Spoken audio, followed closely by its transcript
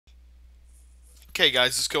Okay,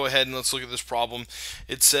 guys, let's go ahead and let's look at this problem.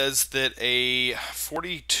 It says that a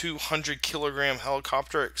 4,200 kilogram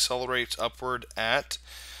helicopter accelerates upward at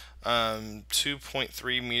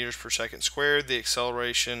 2.3 meters per second squared. The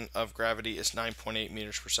acceleration of gravity is 9.8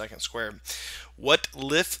 meters per second squared. What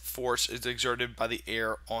lift force is exerted by the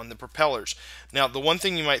air on the propellers? Now, the one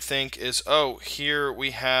thing you might think is, oh, here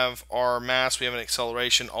we have our mass, we have an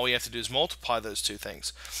acceleration. All we have to do is multiply those two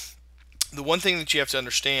things. The one thing that you have to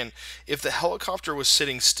understand, if the helicopter was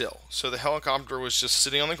sitting still, so the helicopter was just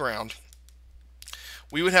sitting on the ground,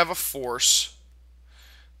 we would have a force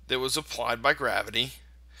that was applied by gravity,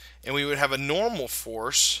 and we would have a normal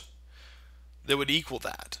force that would equal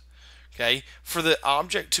that. Okay, for the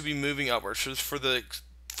object to be moving upwards, for the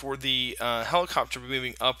helicopter to be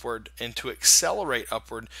moving upward and to accelerate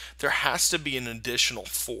upward, there has to be an additional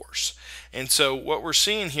force. And so what we're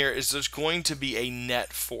seeing here is there's going to be a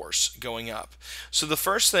net force going up. So the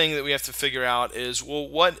first thing that we have to figure out is, well,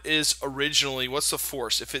 what's the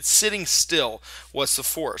force? If it's sitting still, what's the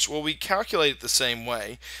force? Well, we calculate it the same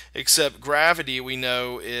way, except gravity we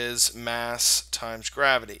know is mass times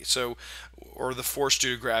gravity. So, or the force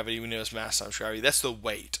due to gravity we know is mass times gravity. That's the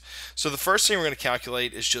weight. So the first thing we're going to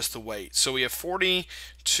calculate is just the weight. So we have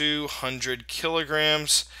 4,200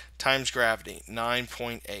 kilograms times gravity,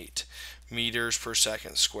 9.8 meters per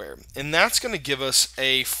second squared. And that's going to give us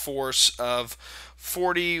a force of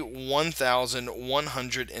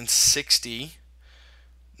 41,160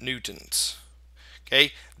 newtons.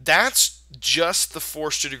 Okay, that's just the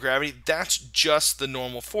force due to gravity. That's just the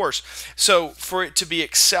normal force. So for it to be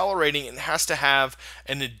accelerating, it has to have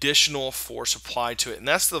an additional force applied to it, and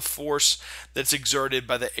that's the force that's exerted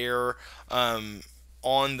by the air on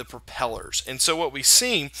the propellers. And so what we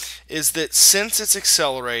see is that since it's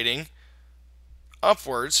accelerating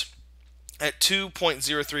upwards at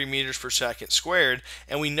 2.03 meters per second squared,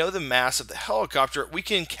 and we know the mass of the helicopter, we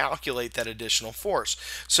can calculate that additional force.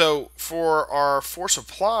 So for our force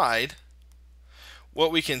applied,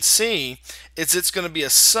 what we can see is it's going to be a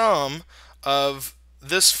sum of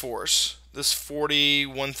this force, this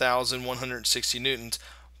 41,160 newtons,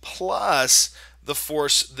 plus the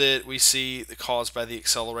force that we see caused by the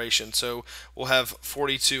acceleration. So we'll have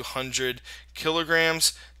 4,200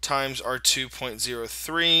 kilograms times our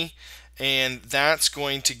 2.03, and that's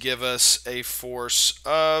going to give us a force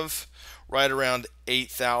of right around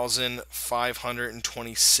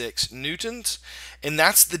 8,526 newtons. And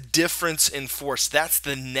that's the difference in force. That's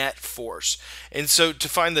the net force. And so to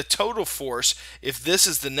find the total force, if this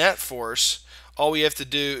is the net force, all we have to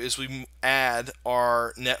do is we add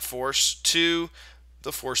our net force to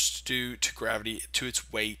the force due to gravity to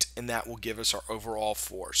its weight, and that will give us our overall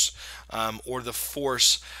force, or the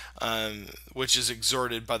force which is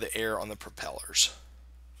exerted by the air on the propellers.